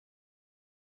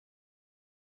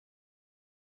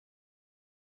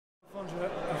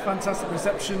Fondre, a fantastic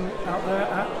reception out there.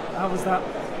 How was that?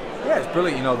 Yeah, it's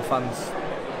brilliant. You know, the fans,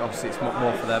 obviously it's more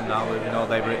for them now. You know,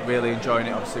 they're really enjoying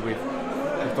it. Obviously we've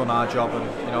done our job, and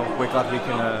you know, we're glad we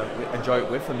can enjoy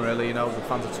it with them. Really, you know, the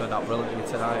fans have turned out brilliantly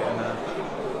tonight,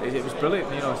 and it was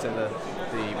brilliant. You know, so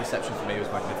the reception for me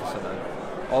was magnificent,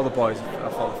 and all the boys, I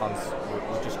thought the fans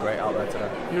were just great out there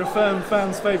today. You're a firm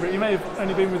fans' favourite. You may have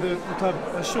only been with the club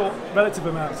a short relative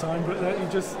amount of time, but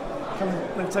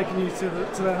they've taken you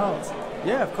to their hearts.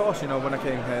 Yeah, of course. You know, when I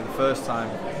came here the first time,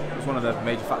 it was one of the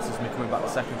major factors of me coming back the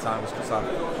second time, was because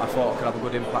I thought I could have a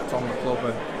good impact on the club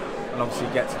and obviously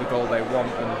get to the goal they want,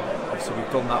 and obviously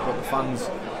we've done that. But the fans,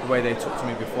 the way they took to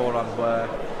me beforehand, where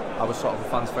I was sort of a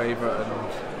fan's favourite,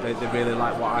 and they really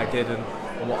liked what I did and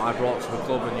what I brought to the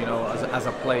club. And you know, as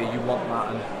a player, you want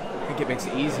that, and I think it makes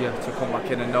it easier to come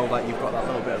back in and know that you've got that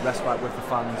little bit of respite with the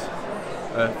fans.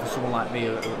 For someone like me,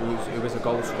 who is a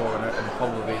goal scorer and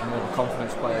probably more of a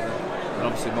confidence player than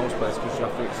obviously most players, because you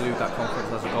have to exude that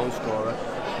confidence as a goal scorer.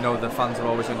 You know, the fans are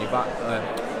always on your back,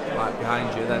 like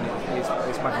behind you. Then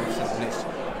it's magnificent, and it's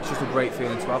just a great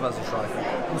feeling to have as a striker.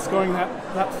 And scoring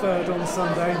that third on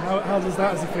Sunday, how does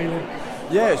that as a feeling?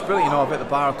 Yeah, it's brilliant. You know, I've hit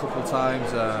the bar a couple of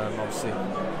times. Obviously,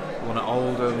 one at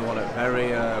Bolton, one at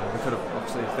Bury. We could have,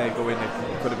 obviously, if they go in,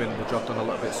 it could have been the job done a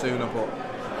little bit sooner. But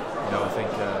you know, I think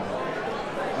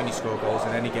when you score goals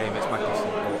in any game, it's magnificent.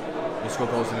 But when you score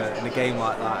goals in a game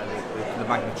like that, and the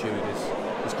magnitude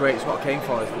is great. It's what I came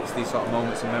for. It's these sort of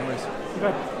moments and memories. You've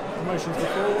had promotions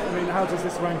before. I mean, how does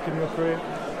this rank in your career?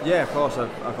 Yeah, of course.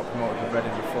 I've got promoted with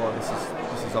Reading before. This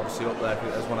is obviously up there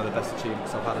as one of the best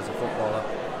achievements I've had as a footballer.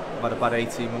 I've had a bad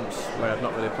 18 months where I've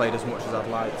not really played as much as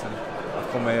I'd liked, and I've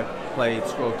come here, played,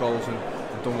 scored goals, and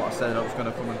done what I said I was going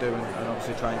to come and do, and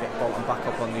obviously try and get Bolton back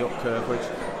up on the up curve, which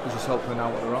is hopefully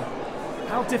now what they're on.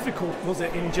 How difficult was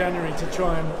it in January to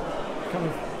try and kind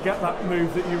of get that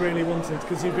move that you really wanted?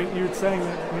 Because you were saying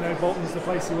that, you know, Bolton's the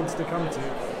place you wanted to come to.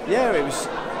 Yeah, it was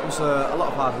a lot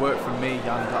of hard work from me, and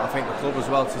I think the club as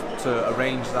well to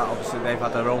arrange that. Obviously they've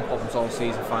had their own problems all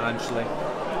season financially.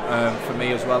 For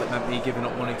me as well, it meant me giving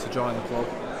up money to join the club.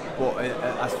 But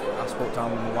I spoke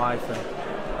down with my wife, and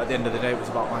at the end of the day, it was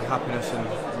about my happiness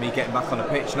and me getting back on the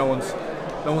pitch. No one's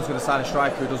going to sign a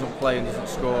striker who doesn't play and doesn't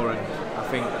score, and I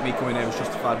think me coming here was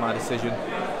justified my decision.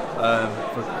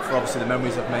 For obviously the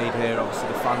memories I've made here, obviously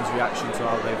the fans' reaction to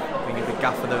how I think the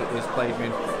gaffer that has played me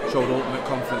and showed ultimate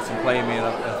confidence in playing me, and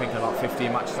I think about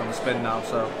 15 matches on the spin now.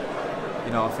 So,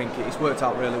 you know, I think it's worked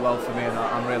out really well for me, and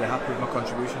I'm really happy with my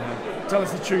contribution here. Tell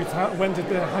us the truth. When did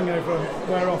the hangover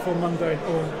wear off on Monday,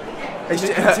 or did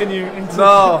it continue into?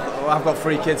 No, I've got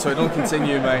 3 kids, so it don't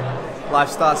continue, mate. Life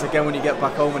starts again when you get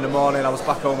back home in the morning. I was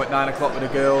back home at 9 o'clock with the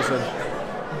girls,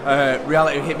 and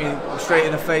reality hit me straight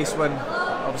in the face when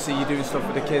obviously you're doing stuff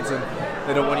with the kids and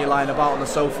they don't want you lying about on the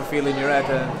sofa feeling your head,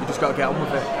 and you just got to get on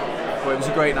with it. But it was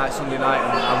a great night Sunday night,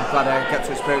 and I'm glad I get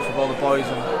to experience with all the boys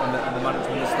and the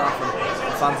management and the staff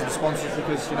and the fans and the sponsors,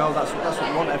 because you know that's what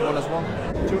we want. Everyone has won.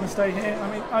 Do you want to stay here?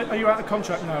 I mean, are you out of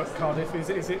contract now at Cardiff? Is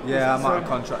it? Yeah, I'm out of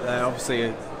contract there. Obviously,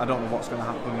 I don't know what's going to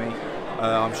happen with me.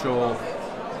 I'm sure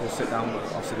we'll sit down.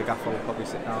 Obviously, the gaffer will probably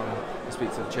sit down and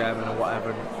speak to the chairman or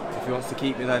whatever. And if he wants to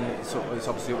keep me, then it's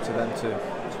obviously up to them to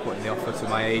put in the offer to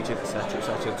my agent, etc.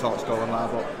 etc. The talks go on now,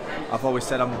 but I've always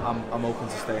said I'm open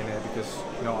to staying here because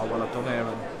you know how well I've done here,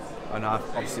 and I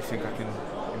obviously think I can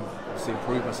obviously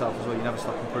improve myself as well. You never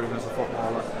stop improving as a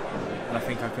footballer, and I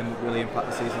think I can really impact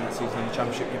the season in the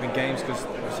Championship, giving games, because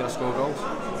obviously I score goals.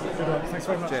 Good luck. Thanks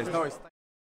very much. Cheers. No worries.